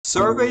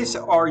Surveys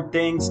are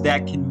things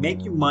that can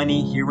make you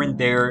money here and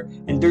there,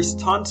 and there's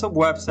tons of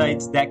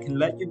websites that can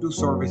let you do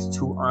surveys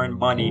to earn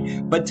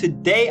money. But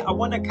today I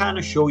want to kind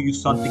of show you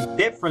something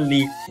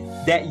differently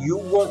that you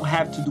won't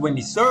have to do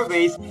any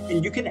surveys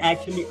and you can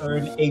actually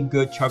earn a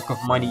good chunk of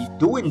money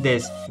doing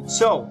this.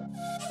 So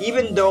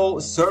even though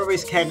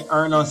surveys can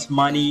earn us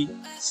money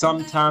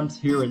sometimes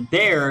here and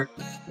there,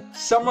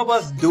 some of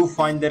us do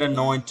find it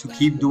annoying to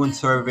keep doing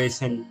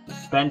surveys and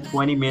spend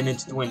 20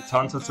 minutes doing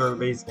tons of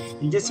surveys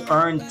and just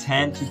earn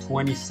 10 to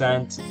 20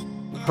 cents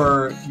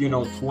per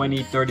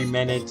 20-30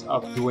 minutes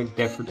of doing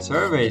different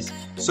surveys.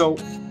 So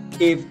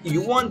if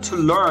you want to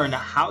learn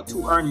how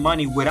to earn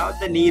money without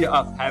the need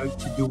of having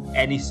to do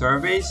any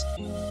surveys,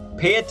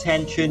 pay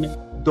attention.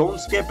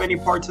 Don't skip any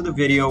parts of the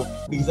video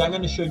because I'm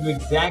going to show you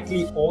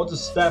exactly all the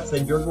steps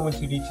that you're going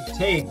to need to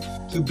take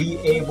to be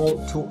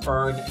able to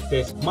earn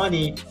this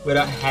money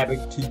without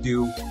having to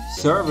do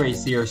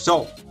surveys here.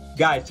 So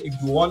guys, if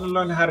you want to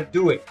learn how to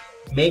do it,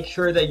 make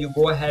sure that you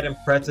go ahead and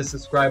press the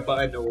subscribe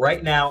button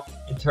right now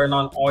and turn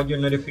on all your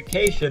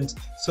notifications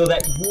so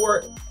that you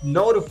are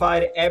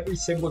notified every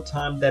single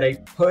time that I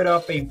put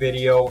up a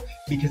video,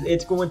 because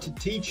it's going to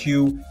teach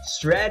you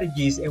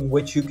strategies in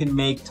which you can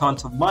make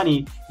tons of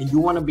money, and you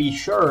want to be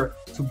sure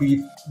to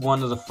be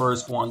one of the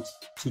first ones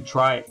to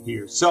try it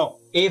here. So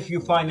if you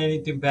find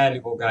anything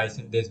valuable, guys,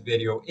 in this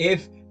video,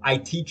 if I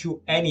teach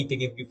you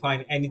anything, if you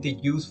find anything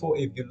useful,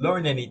 if you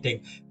learn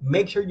anything,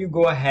 make sure you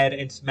go ahead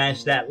and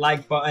smash that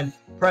like button,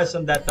 press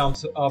on that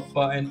thumbs up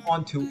button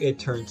until it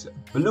turns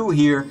blue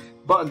here.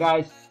 But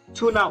guys,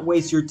 to not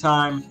waste your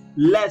time,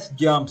 let's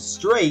jump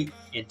straight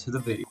into the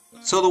video.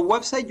 So the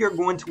website you're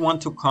going to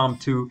want to come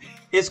to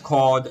is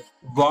called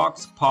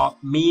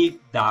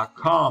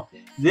voxpopme.com.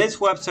 This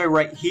website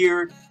right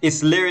here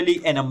is literally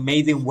an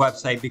amazing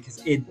website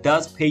because it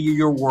does pay you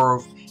your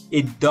worth.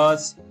 It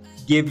does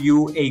give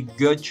you a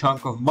good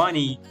chunk of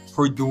money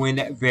for doing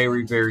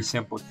very, very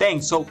simple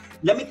things. So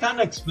let me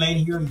kind of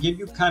explain here and give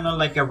you kind of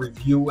like a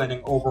review and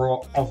an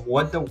overall of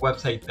what the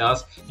website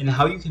does and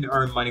how you can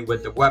earn money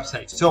with the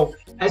website. So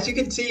as you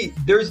can see,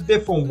 there's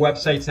different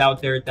websites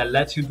out there that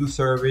lets you do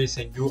surveys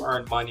and you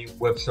earn money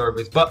with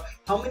surveys. But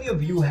how many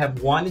of you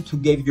have wanted to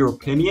give your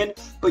opinion,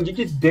 but you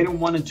just didn't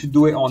want to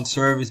do it on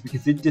surveys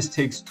because it just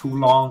takes too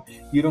long?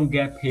 You don't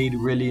get paid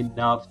really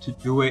enough to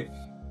do it.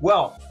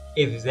 Well,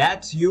 if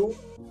that's you,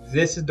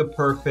 this is the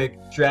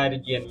perfect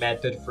strategy and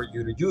method for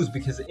you to use,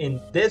 because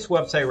in this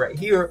website right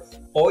here,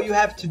 all you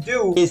have to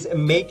do is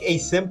make a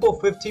simple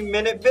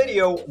 15-minute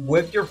video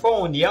with your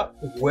phone. Yep,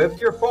 with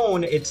your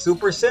phone. It's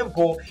super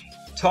simple,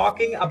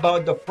 talking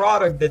about the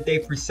product that they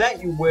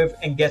present you with,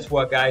 and guess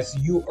what, guys,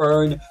 you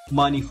earn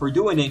money for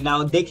doing it.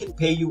 Now they can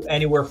pay you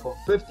anywhere from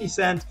 50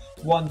 cents,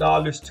 $1,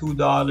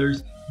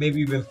 $2,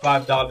 maybe even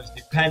 $5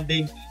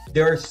 depending.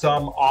 There are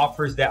some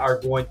offers that are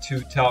going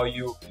to tell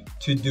you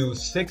to do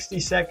 60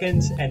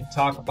 seconds and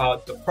talk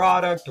about the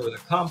product or the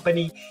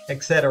company,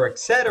 etc.,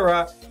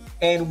 etc.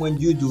 And when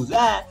you do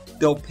that,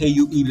 they'll pay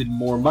you even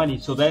more money.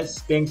 So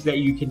that's things that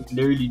you can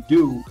literally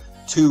do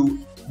to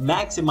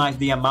maximize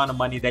the amount of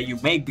money that you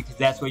make, because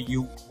that's what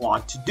you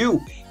want to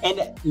do. And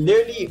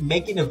literally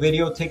making a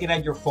video, taking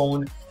out your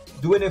phone,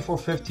 doing it for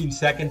 15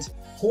 seconds.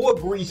 Who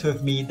agrees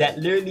with me that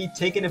literally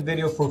taking a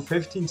video for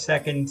 15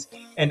 seconds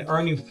and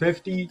earning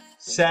 50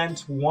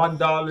 cents, $1,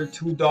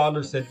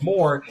 $2 and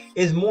more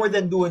is more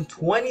than doing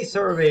 20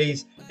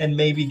 surveys and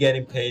maybe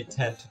getting paid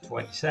 10 to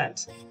 20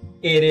 cents?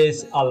 It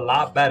is a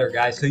lot better,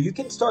 guys. So you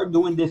can start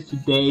doing this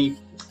today,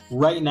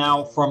 right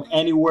now, from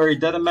anywhere. It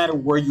doesn't matter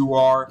where you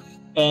are.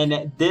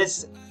 And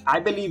this, I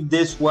believe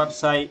this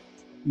website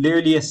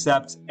literally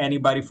accepts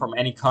anybody from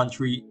any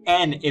country.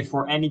 And if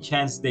for any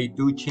chance they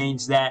do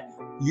change that,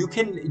 you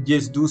can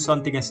just do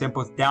something as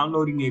simple as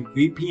downloading a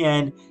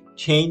VPN,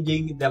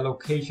 changing the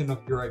location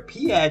of your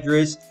IP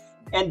address,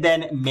 and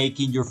then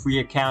making your free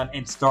account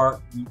and start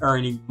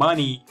earning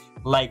money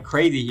like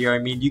crazy here. I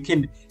mean, you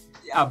can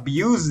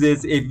abuse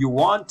this if you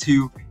want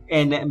to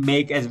and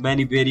make as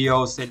many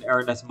videos and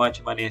earn as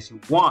much money as you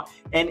want.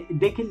 And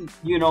they can,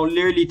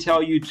 literally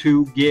tell you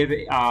to give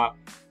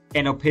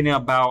an opinion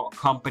about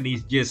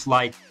companies just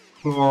like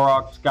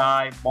Clorox,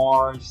 Sky,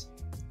 Mars,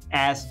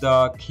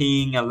 Asda,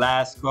 King,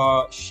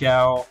 Alaska,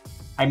 Shell.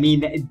 I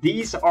mean,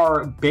 these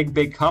are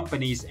big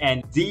companies,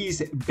 and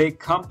these big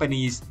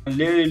companies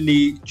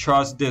literally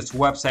trust this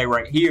website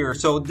right here.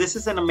 So this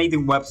is an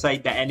amazing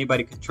website that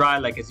anybody could try.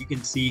 Like, as you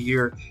can see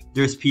here,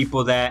 there's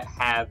people that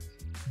have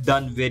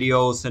done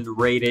videos and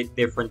rated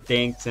different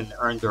things and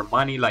earned their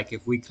money. Like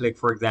if we click,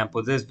 for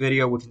example, this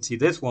video, we can see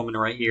this woman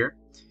right here,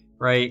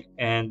 right?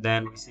 And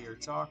then we see her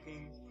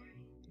talking,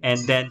 and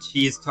then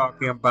she is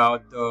talking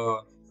about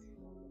the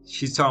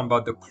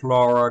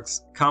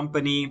Clorox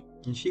company,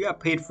 and she got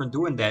paid for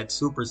doing that. It's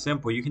super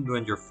simple. You can do it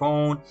on your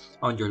phone,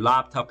 on your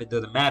laptop, it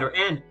doesn't matter.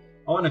 And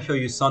I want to show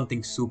you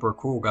something super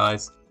cool,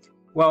 guys.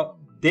 Well,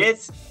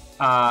 this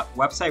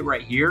website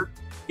right here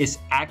is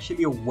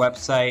actually a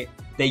website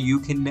that you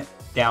can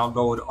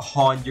download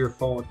on your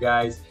phone,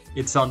 guys.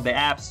 It's on the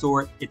App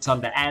Store, it's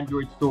on the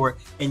Android store,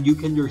 and you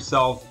can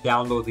yourself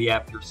download the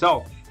app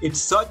yourself. It's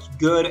such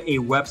good a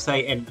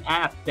website and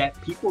app that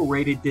people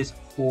rated this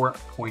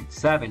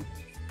 4.7.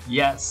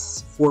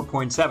 Yes,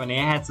 4.7. It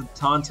has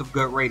tons of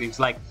good ratings.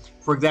 Like,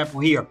 for example,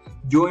 here,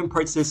 join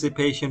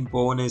participation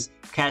bonus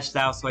cashed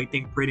out. So I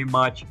think pretty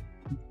much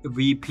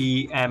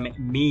VPM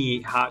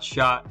me hot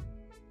shot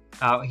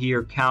out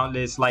here,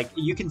 countless. Like,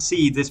 you can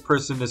see this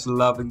person is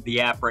loving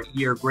the app right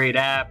here. Great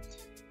app.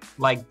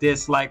 Like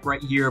dislike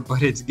right here,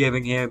 but it's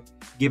giving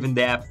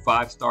the app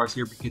 5 stars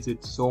here because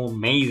it's so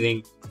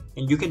amazing.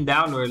 And you can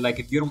download it. Like,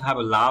 if you don't have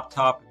a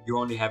laptop, you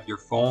only have your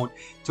phone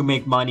to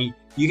make money,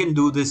 you can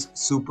do this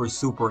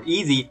super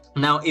easy.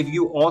 Now, if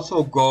you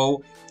also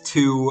go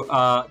to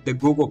the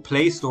Google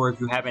Play Store,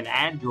 if you have an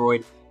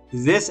Android,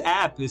 this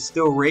app is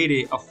still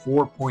rated a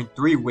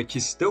 4.3, which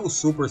is still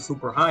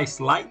super high,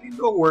 slightly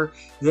lower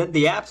than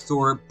the App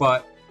Store,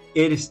 but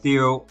it is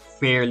still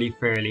fairly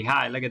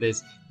high. Look at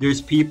this.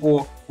 There's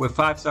people with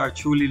 5-star.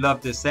 Truly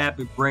love this app.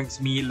 It brings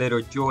me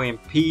little joy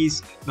and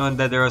peace knowing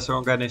that there are some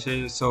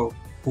organizations who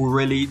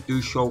really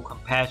do show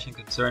compassion,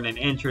 concern, and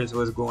interest in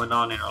what's going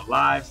on in our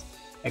lives,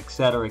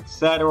 etc.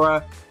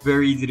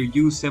 Very easy to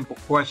use, simple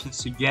questions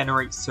to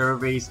generate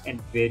surveys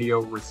and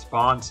video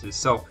responses.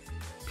 So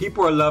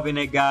people are loving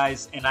it,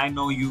 guys, and I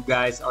know you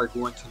guys are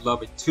going to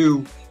love it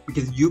too,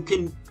 because you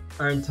can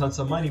earn tons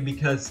of money.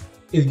 Because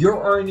if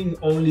you're earning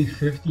only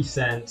 50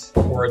 cents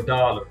or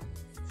 $1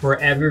 for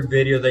every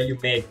video that you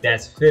make,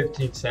 that's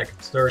 15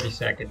 seconds, 30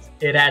 seconds.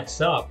 It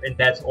adds up, and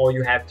that's all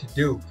you have to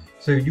do.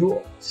 So if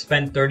you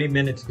spend 30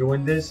 minutes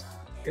doing this,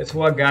 guess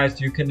what, guys?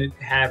 You can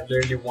have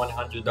literally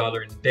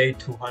 $100 a day,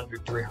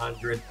 200,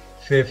 300,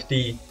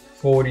 50,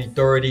 40,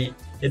 30.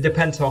 It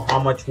depends on how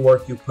much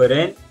work you put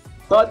in,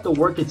 but the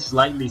work is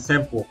slightly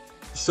simple.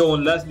 So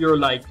unless you're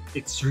like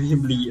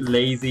extremely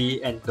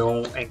lazy and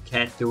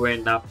can't do it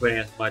and not putting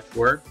as much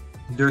work,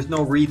 there's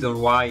no reason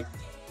why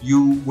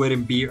you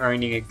wouldn't be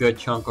earning a good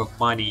chunk of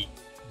money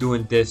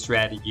doing this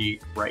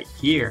strategy right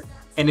here.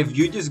 And if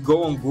you just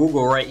go on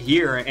Google right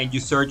here and you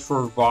search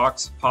for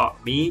Vox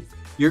Pop Me,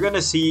 you're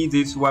gonna see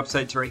these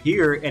websites right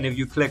here. And if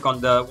you click on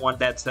the one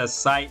that says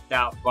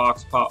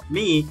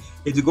site.voxpopme,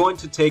 it's going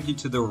to take you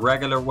to the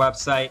regular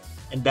website,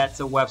 and that's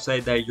a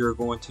website that you're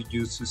going to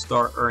use to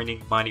start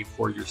earning money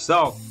for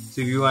yourself.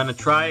 So if you want to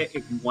try it,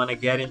 if you want to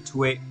get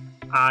into it,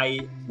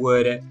 I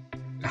would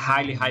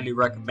highly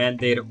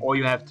recommend it. All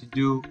you have to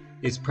do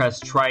is press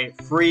try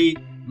it free,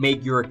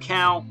 make your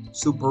account,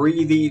 super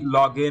easy,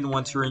 log in.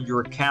 Once you're in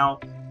your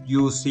account,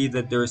 you'll see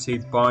that there's a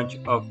bunch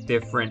of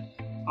different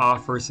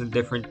offers and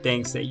different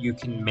things that you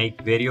can make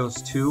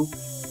videos to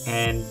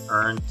and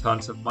earn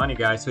tons of money,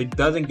 guys. So it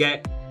doesn't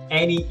get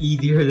any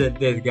easier than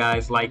this,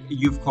 guys. Like,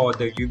 you've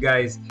called it. You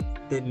guys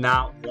did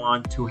not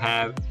want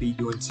to be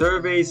doing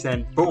surveys,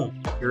 and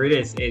boom, here it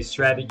is, a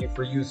strategy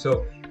for you.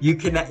 So you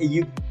can't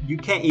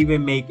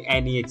even make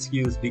any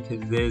excuse, because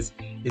this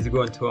is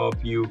going to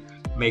help you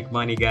make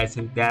money, guys,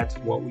 and that's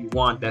what we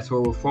want. That's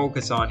what we're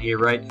focused on here,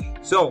 right?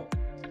 So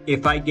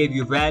if I gave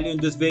you value in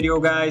this video,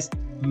 guys,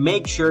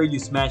 make sure you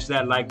smash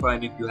that like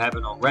button if you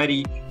haven't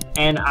already.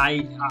 And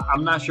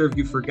I'm not sure if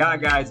you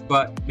forgot, guys,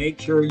 but make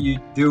sure you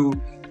do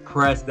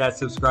press that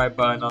subscribe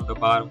button on the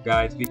bottom,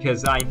 guys,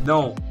 because I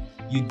know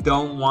you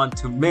don't want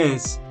to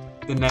miss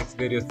the next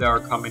videos that are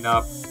coming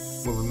up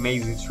with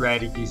amazing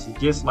strategies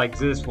just like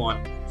this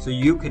one, so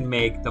you can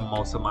make the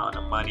most amount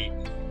of money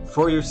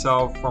for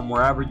yourself from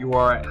wherever you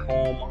are, at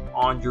home,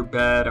 on your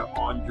bed,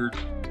 on your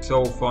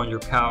sofa, on your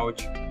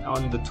couch,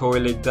 on the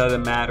toilet,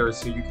 doesn't matter,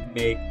 so you can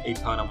make a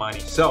ton of money.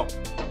 So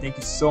thank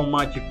you so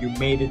much if you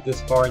made it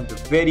this far in the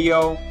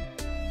video,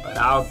 but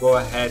I'll go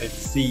ahead and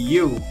see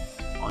you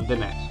on the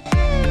next one.